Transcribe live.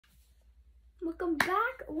Welcome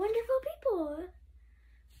back, wonderful people.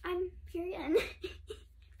 I'm here again.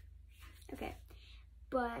 Okay,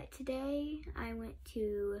 but today I'm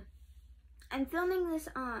filming this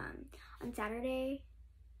on Saturday.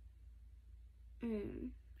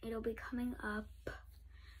 It'll be coming up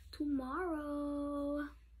tomorrow.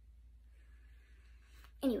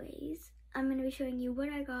 Anyways, I'm gonna be showing you what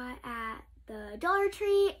I got at the Dollar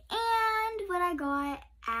Tree and what I got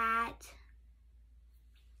at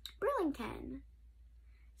Burlington.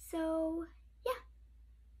 So yeah,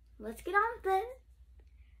 let's get on with it.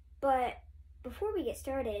 But before we get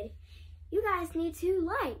started, you guys need to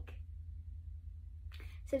like,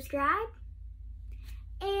 subscribe,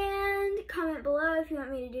 and comment below if you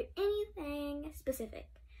want me to do anything specific.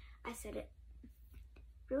 I said it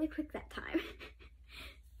really quick that time.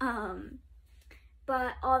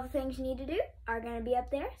 But all the things you need to do are gonna be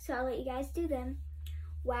up there, so I'll let you guys do them.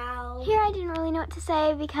 Wow. Here I didn't really know what to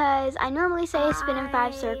say because I normally say spin in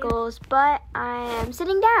 5 circles, but I am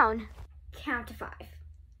sitting down. Count to 5.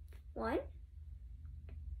 1,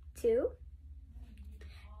 2,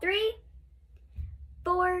 3,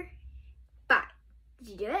 4, 5. Did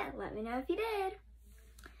you do it? Let me know if you did.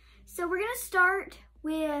 So we're gonna start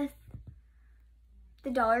with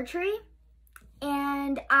the Dollar Tree,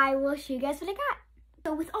 and I will show you guys what I got.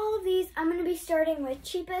 So with all of these, I'm gonna be starting with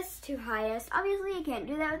cheapest to highest. Obviously, you can't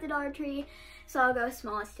do that with the Dollar Tree, so I'll go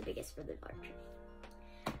smallest to biggest for the Dollar Tree.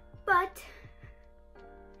 But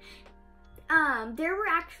there were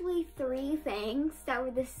actually 3 things that were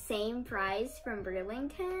the same price from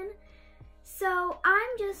Burlington. So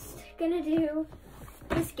I'm just gonna do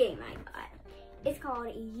this game I got. It's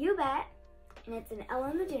called You Bet, and it's an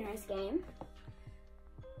Ellen DeGeneres game.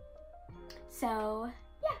 So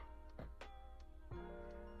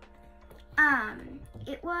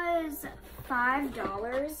it was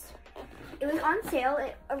 $5. It was on sale.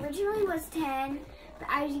 It originally was 10, but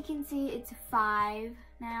as you can see, it's 5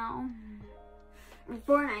 now.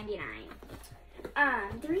 $4.99.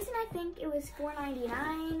 The reason I think it was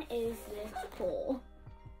 $4.99 is this hole.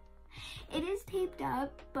 It is taped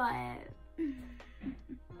up, but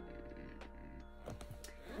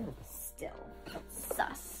still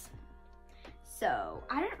sus. So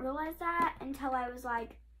I didn't realize that until I was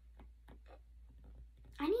like,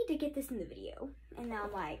 I need to get this in the video. And now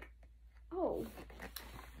I'm like, oh.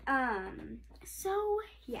 So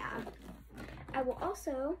yeah. I will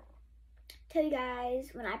also tell you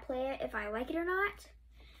guys when I play it if I like it or not.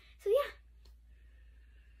 So yeah.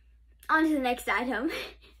 On to the next item.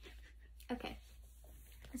 Okay.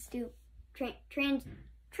 Let's do transition.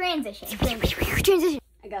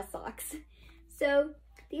 I got socks. So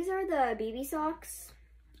these are the BB socks.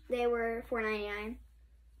 They were $4.99.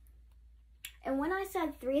 And when I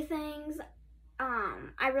said 3 things,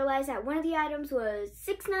 I realized that one of the items was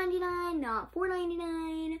 $6.99, not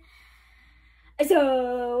 $4.99.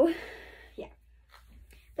 So, yeah.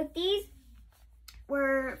 But these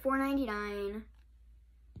were $4.99.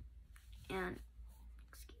 And,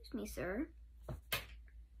 excuse me, sir.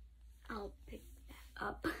 I'll pick that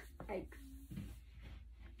up. Like,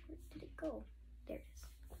 where did it go? There it is.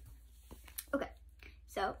 Okay,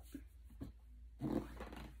 so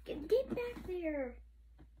get back there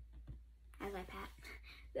as I pat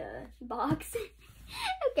the box.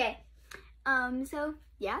 Okay, so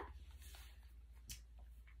yeah.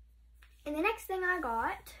 And the next thing I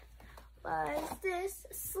got was this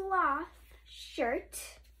sloth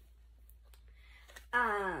shirt.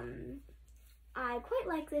 I quite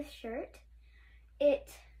like this shirt.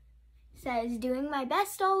 It says doing my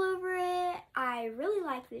best all over it. I really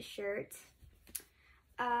like this shirt.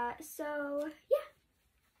 So yeah.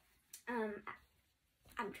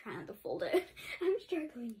 I'm trying to fold it. I'm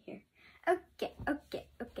struggling here. Okay.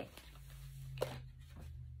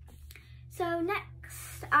 So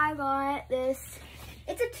next I got this.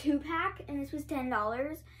 It's a 2-pack and this was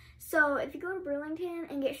 $10. So if you go to Burlington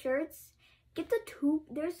and get shirts, get the 2,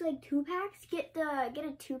 there's like 2-packs. Get a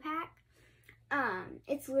 2-pack.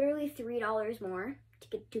 It's literally $3 more to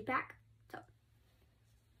get a 2-pack. So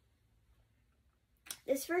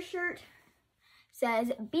this first shirt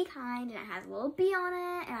says be kind and it has a little bee on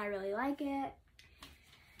it and I really like it.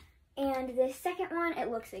 And the second one,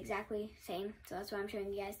 it looks exactly the same, so that's why I'm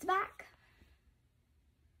showing you guys the back.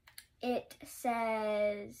 It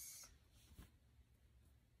says,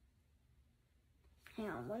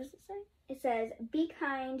 hang on, what does it say? It says be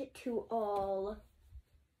kind to all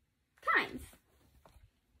kinds.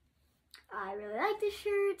 I really like this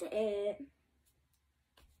shirt.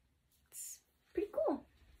 It's pretty cool.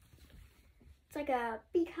 It's like a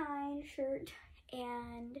be kind shirt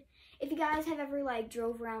and If you guys have ever like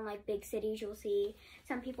drove around like big cities, you'll see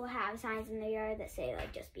some people have signs in their yard that say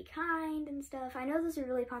like just be kind and stuff. I know those are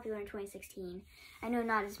really popular in 2016. I know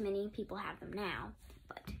not as many people have them now,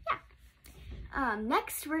 but yeah.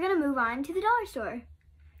 Next we're gonna move on to the dollar store.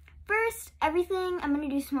 First, everything I'm gonna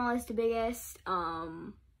do smallest to biggest.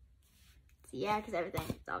 So yeah, because everything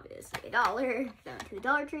is obviously $1. So I went to the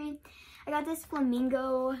Dollar Tree. I got this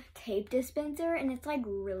flamingo tape dispenser, and it's like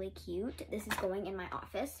really cute. This is going in my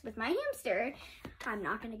office with my hamster. I'm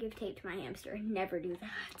not gonna give tape to my hamster. Never do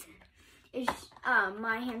that. It's,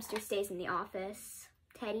 my hamster stays in the office.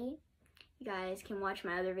 Teddy. You guys can watch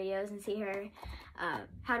my other videos and see her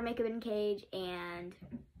how to make a bin cage and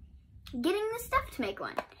getting the stuff to make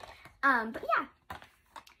one. But yeah,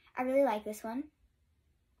 I really like this one.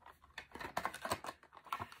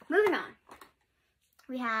 Moving on.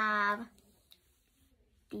 We have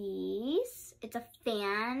these. It's a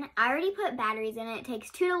fan. I already put batteries in it. It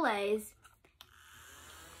takes 2 delays.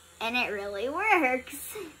 And it really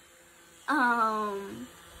works.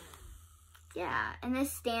 Yeah, and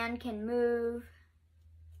this stand can move.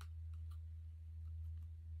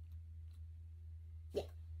 Yeah.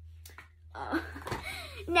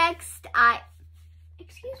 Next,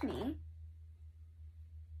 excuse me.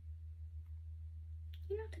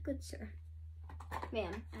 You're not a good sir.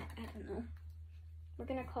 Ma'am, I don't know. We're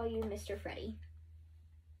gonna call you Mr. Freddy.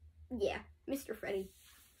 Yeah, Mr. Freddy.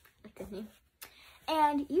 I like his name.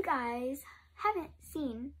 And you guys haven't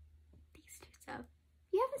seen these two stuff.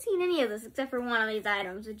 You haven't seen any of this except for one of these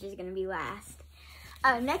items, which is gonna be last.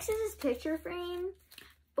 Next is this picture frame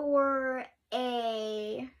for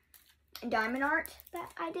a diamond art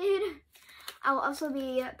that I did. I will also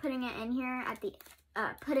be putting it in here at the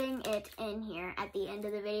end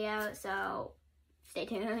of the video, so stay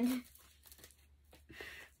tuned.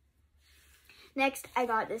 Next, I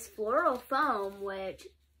got this floral foam, which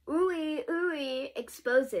ooey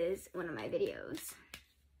exposes one of my videos.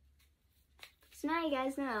 So now you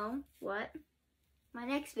guys know what my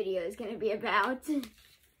next video is going to be about.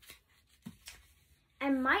 I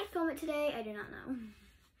might film it today, I do not know.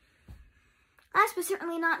 Last but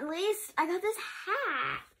certainly not least, I got this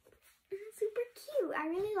hat. It's super cute. I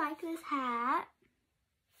really like this hat.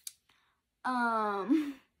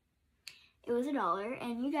 It was $1,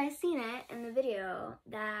 and you guys seen it in the video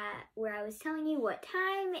where I was telling you what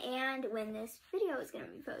time and when this video is gonna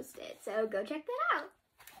be posted. So go check that out.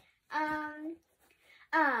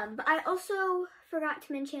 But I also forgot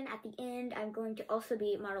to mention at the end, I'm going to also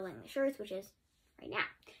be modeling the shirts, which is right now.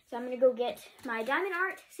 So I'm gonna go get my diamond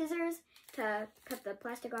art scissors to cut the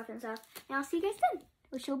plastic off and stuff, and I'll see you guys then,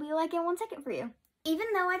 which will be like in 1 second for you. Even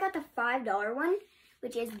though I got the $5 one,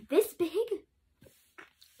 which is this big,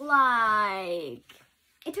 like,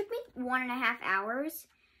 it took me 1.5 hours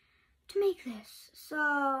to make this.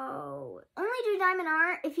 So, only do diamond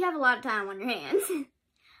art if you have a lot of time on your hands.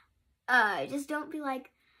 Just don't be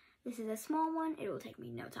like, this is a small one, it will take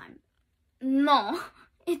me no time. No,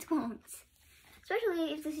 it won't.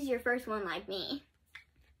 Especially if this is your first one like me.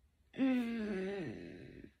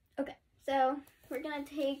 Okay, so we're gonna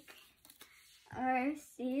take our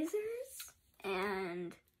scissors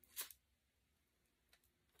and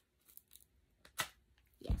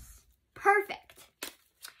yes, perfect.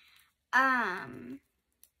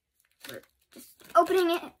 We're just opening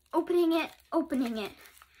it.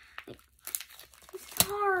 Like, it's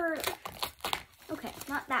hard. Okay,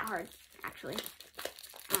 not that hard actually.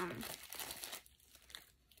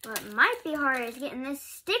 What might be hard is getting this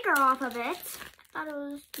sticker off of it. Thought it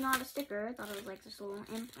was not a sticker. I thought it was like this little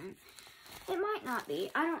imprint. It might not be.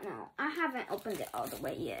 I don't know. I haven't opened it all the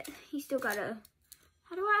way yet. You still gotta...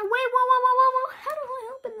 How do I... Wait, whoa. How do I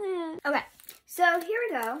open this? Okay, so here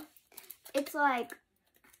we go. It's like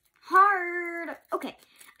hard. Okay,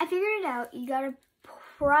 I figured it out. You gotta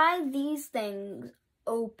pry these things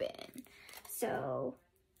open. So...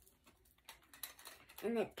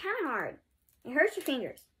 And it's kind of hard. It hurts your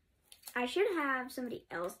fingers. I should have somebody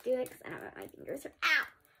else do it because I don't know my fingers are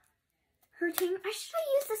hurting. I should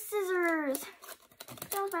have used the scissors.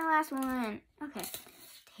 That was my last one. Okay.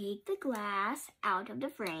 Take the glass out of the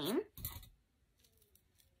frame.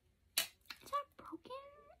 Is that broken?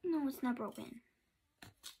 No, it's not broken.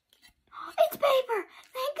 It's paper!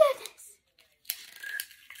 Thank goodness!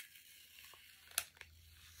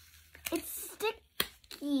 It's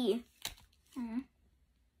sticky.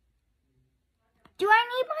 Do I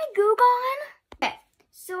need my Goo Gone? Okay,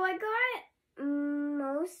 so I got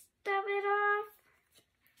most of it off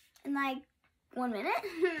in like 1 minute.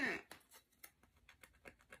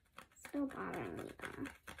 Still bothering me though.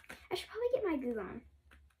 I should probably get my Goo Gone.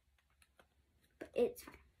 But it's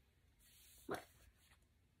fine. What?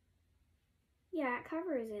 Yeah, it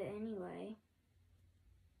covers it anyway.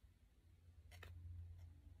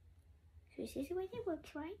 So this is what it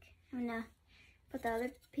looks like. I'm gonna put the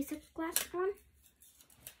other piece of glass on.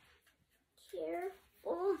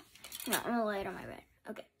 Careful. No, I'm gonna lay it on my bed.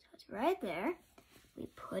 Okay, so it's right there. We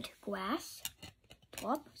put glass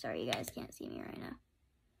top. Sorry, you guys can't see me right now.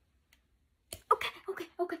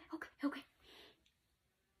 Okay.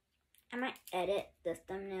 I might edit the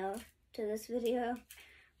thumbnail to this video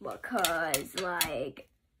because, like,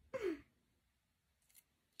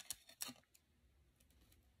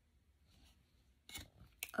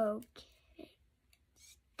 okay.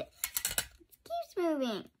 Keeps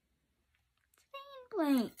moving. Stay in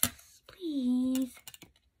place, please.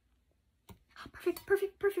 Perfect.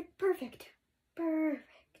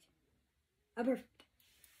 Perfect.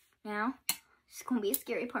 Now, this is gonna be a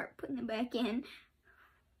scary part, putting it back in.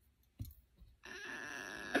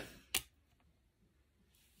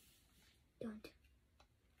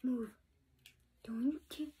 Don't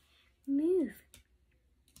move.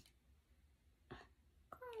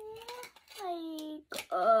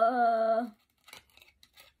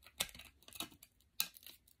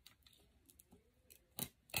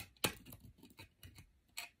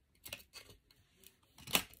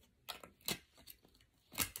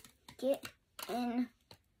 Get in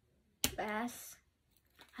glass.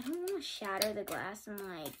 I don't want to shatter the glass and,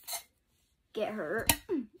 like, get hurt.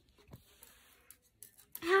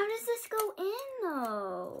 How does this go in,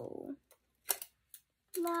 though?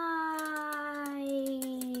 Like,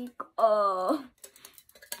 oh,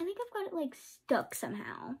 I think I've got it, like, stuck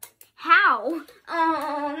somehow. How?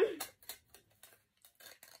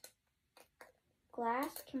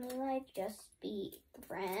 Glass, can we, like, just be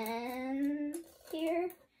friends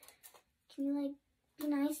here? Can you, like, be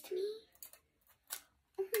nice to me?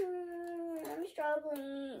 I'm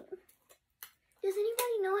struggling. Does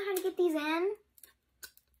anybody know how to get these in?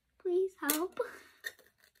 Please help.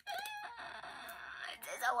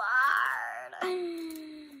 It's so hard.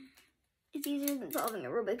 It's easier than solving a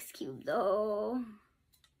Rubik's Cube, though,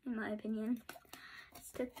 in my opinion.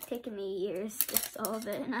 It's taken me years to solve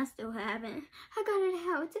it, and I still haven't. I got it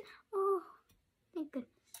out. Oh, thank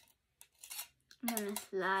goodness. I'm gonna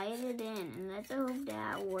slide it in, and let's hope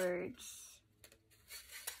that works.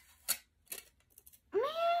 Man,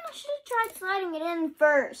 I should have tried sliding it in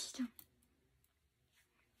first.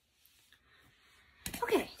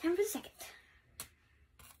 Okay, time for the second.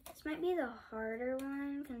 This might be the harder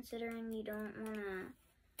one, considering you don't want to,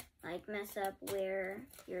 like, mess up where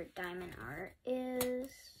your diamond art is.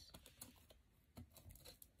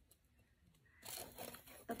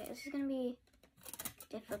 Okay, this is going to be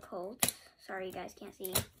difficult. Sorry, you guys can't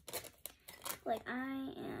see. Like,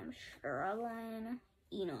 I am struggling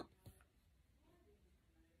enough.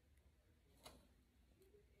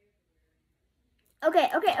 Okay.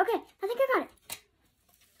 I think I got it.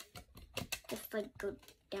 Just, like, go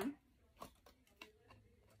down.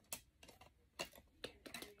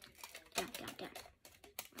 Down.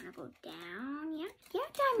 Wanna go down? Yeah,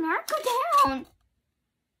 diamond art, go down.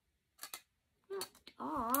 Not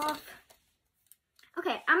off.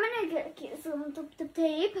 Okay, I'm gonna get some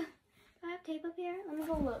tape. Do I have tape up here? Let me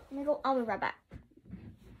go look. I'll be right back.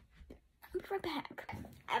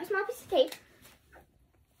 I have a small piece of tape.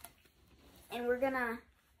 And we're gonna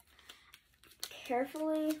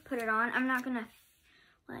carefully put it on. I'm not gonna,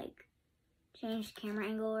 like, change the camera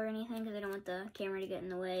angle or anything because I don't want the camera to get in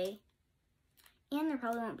the way. And there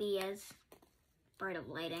probably won't be as bright of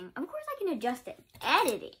lighting. Of course I can adjust it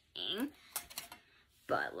editing.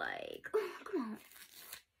 But, like, oh, come on.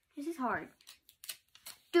 This is hard.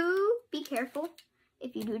 Do be careful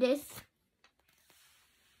if you do this.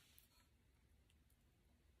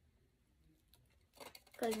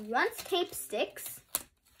 Because once tape sticks,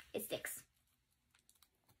 it sticks.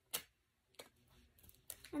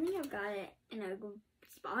 I think I've got it in a good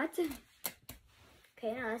spot.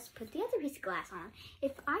 Okay, now let's put the other piece of glass on.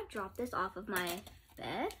 If I drop this off of my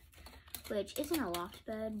bed, which isn't a loft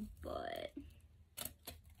bed, but,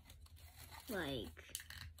 like,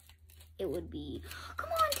 it would be. Come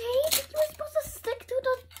on, tape! You were supposed to stick to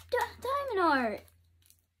the diamond art.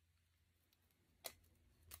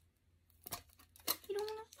 You don't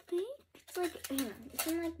want to stick? It's like, hang on, it's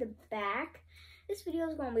in, like, the back. This video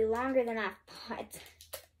is going to be longer than I thought.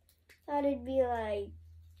 Thought it'd be like,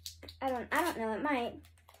 I don't know, it might.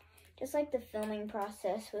 Just like the filming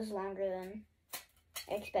process was longer than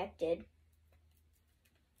expected.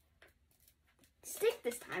 Stick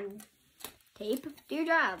this time. Tape, do your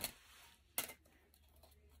job.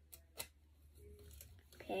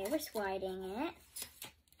 Okay, we're sliding it.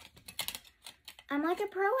 I'm like a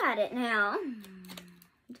pro at it now.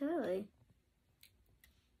 Totally.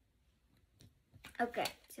 Okay,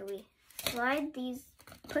 so we slide these,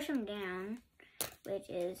 push them down, which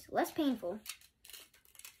is less painful.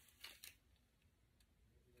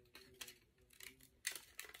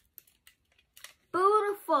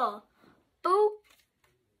 Beautiful. Boop.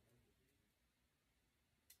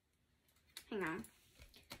 Hang on.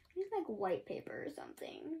 Use like white paper or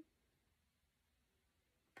something.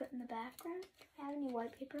 Put in the background. Do I have any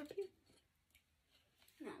white paper up here?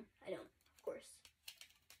 No, I don't, of course.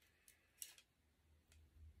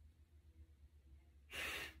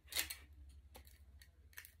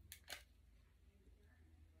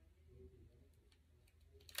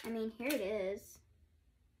 I mean, here it is.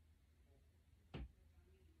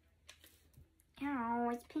 Ow,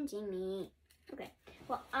 it's pinching me. Okay,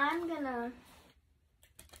 well, I'm gonna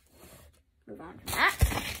move on from that.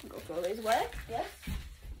 Go slowly as well. Yes.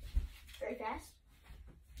 Very fast.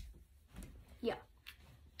 Yeah.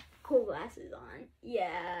 Cool glasses on.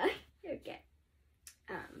 Yeah. Okay.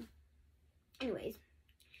 Anyways,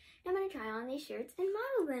 I'm gonna try on these shirts and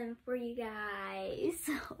model them for you guys.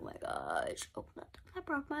 Oh my gosh. Oh, I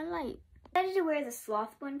broke my light. I decided to wear the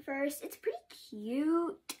sloth one first. It's pretty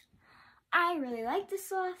cute. I really like the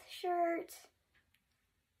sloth shirt.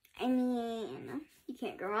 I mean, you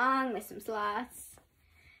can't go wrong with some sloths.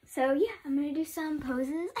 So yeah, I'm gonna do some poses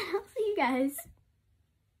and I'll see you guys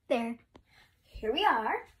there. Here we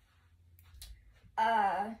are.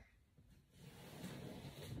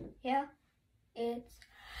 Yeah, it's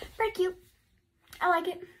pretty cute. I like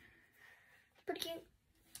it. It's pretty cute.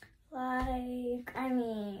 Like, I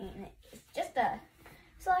mean, it's just a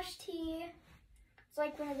slush tee. It's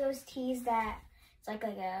like one of those tees that it's like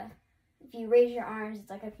a, if you raise your arms, it's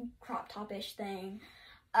like a crop top-ish thing.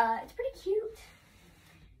 It's pretty cute.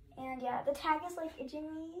 And yeah, the tag is like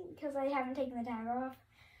itching me because I haven't taken the tag off.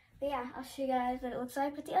 But yeah, I'll show you guys what it looks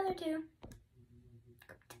like with the other two.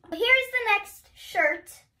 Here's the next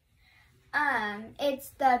shirt.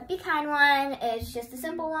 It's the Be Kind one. It's just a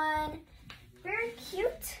simple one. Very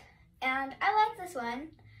cute. And I like this one.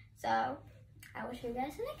 So I will show you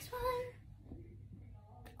guys the next one.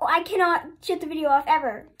 Oh, I cannot shut the video off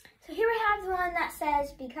ever. So here we have the one that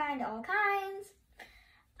says Be Kind to All Kinds.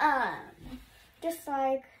 Just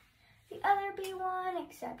like the other B one,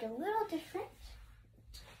 except a little different.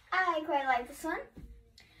 I quite like this one.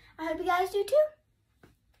 I hope you guys do too.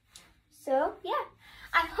 So yeah,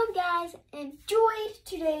 I hope you guys enjoyed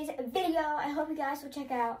today's video. I hope you guys will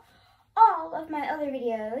check out all of my other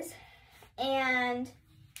videos. And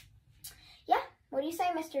yeah, what do you say,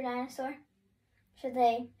 Mr. Dinosaur? Should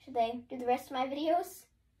they do the rest of my videos?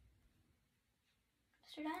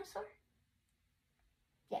 Mr. Dinosaur?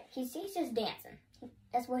 Yeah, he's just dancing.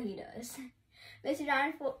 That's what he does. Mr.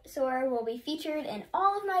 Dinosaur will be featured in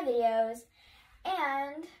all of my videos.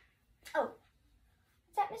 And, oh,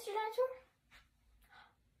 is that Mr. Dinosaur?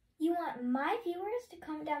 You want my viewers to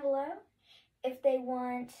comment down below if they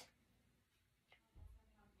want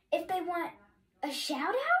a shout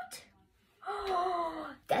out? Oh,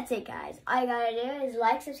 that's it, guys. All you gotta do is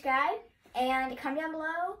like, subscribe, and comment down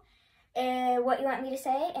below what you want me to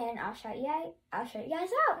say, and I'll shout you guys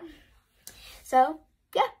out. So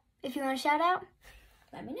yeah, if you want a shout out,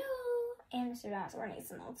 let me know. And Mr. Dinosaur needs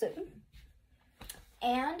some help too.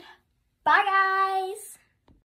 And bye, guys.